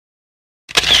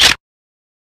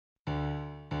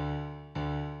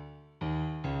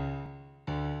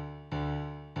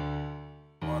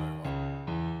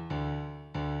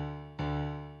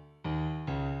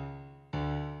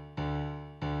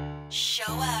Show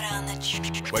out on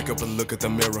the Wake up and look at the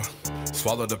mirror.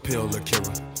 Swallow the pill,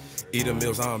 Akira. Eat the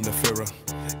meals, I'm the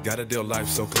Führer. Gotta deal life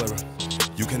so clearer.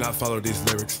 You cannot follow these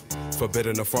lyrics.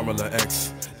 Forbidden the Formula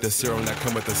X. The serum that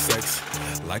come with the sex.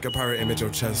 Like a pirate image your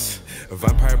chest. A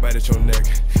vampire bite at your neck.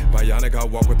 Bionic, I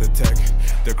walk with the tech.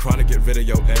 The chronic, get rid of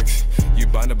your ex. You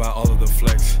bonded by all of the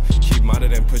flex. Keep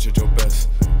minded and push at your best.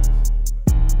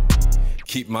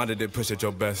 Keep minded and push at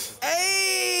your best.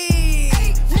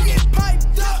 Ayy, we get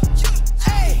piped up.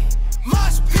 Ayy,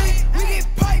 Mosh pit, we get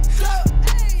piped up.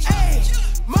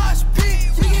 Ayy, Mosh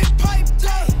pit, we get piped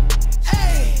up.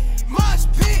 Ayy, Mosh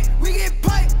pit, we get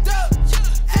piped up.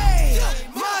 Ayy,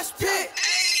 Mosh pit.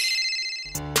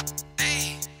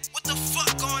 Ayy, what the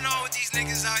fuck going on with these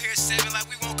niggas out here saying like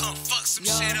we won't come fuck some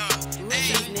shit up?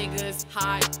 These niggas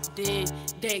hot, then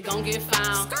they gon' get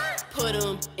found. Put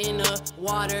them in the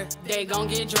water, they gon'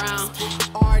 get drowned.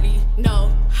 Already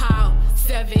know how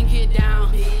 7 get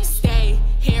down. Stay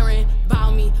hearing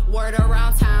about me, word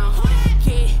around town.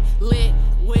 Get lit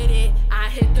with it, I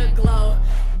hit the glow.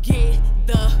 Get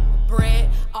the bread,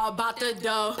 all about the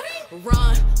dough.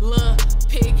 Run, lil'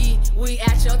 piggy, we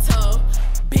at your toe.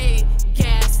 Big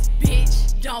gas,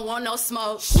 bitch, don't want no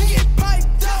smoke. We get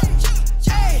piped up.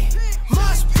 Ayy,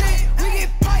 Mosh pit, we get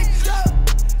piped up.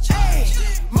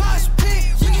 Ayy, Mosh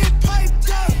pit, we get piped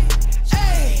up.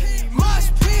 Ayy, Mosh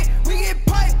pit, we get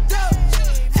piped up.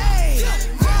 Ayy,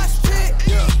 Mosh pit.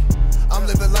 Yeah, I'm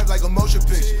living life like a motion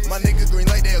picture. My nigga green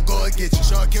light, they'll go and get you.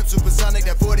 Sean Kemp supersonic,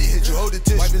 that 40 hit you. Hold the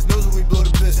tissue. Wipe his nose when we blow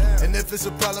the pistol. And if it's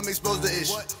a problem, expose the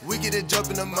issue. We get it jump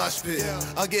in the mosh pit.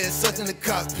 I'm getting sucked in the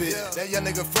cockpit. That young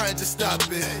nigga frying, just stop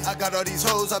it. I got all these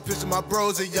hoes, I picture my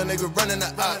bros. A young nigga running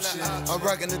the option. I'm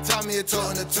rocking the Tommy and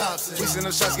toting the Thompson. We send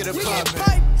them shots, get it We get poppin'.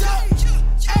 piped up.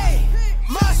 Ayy,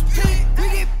 Mosh pit.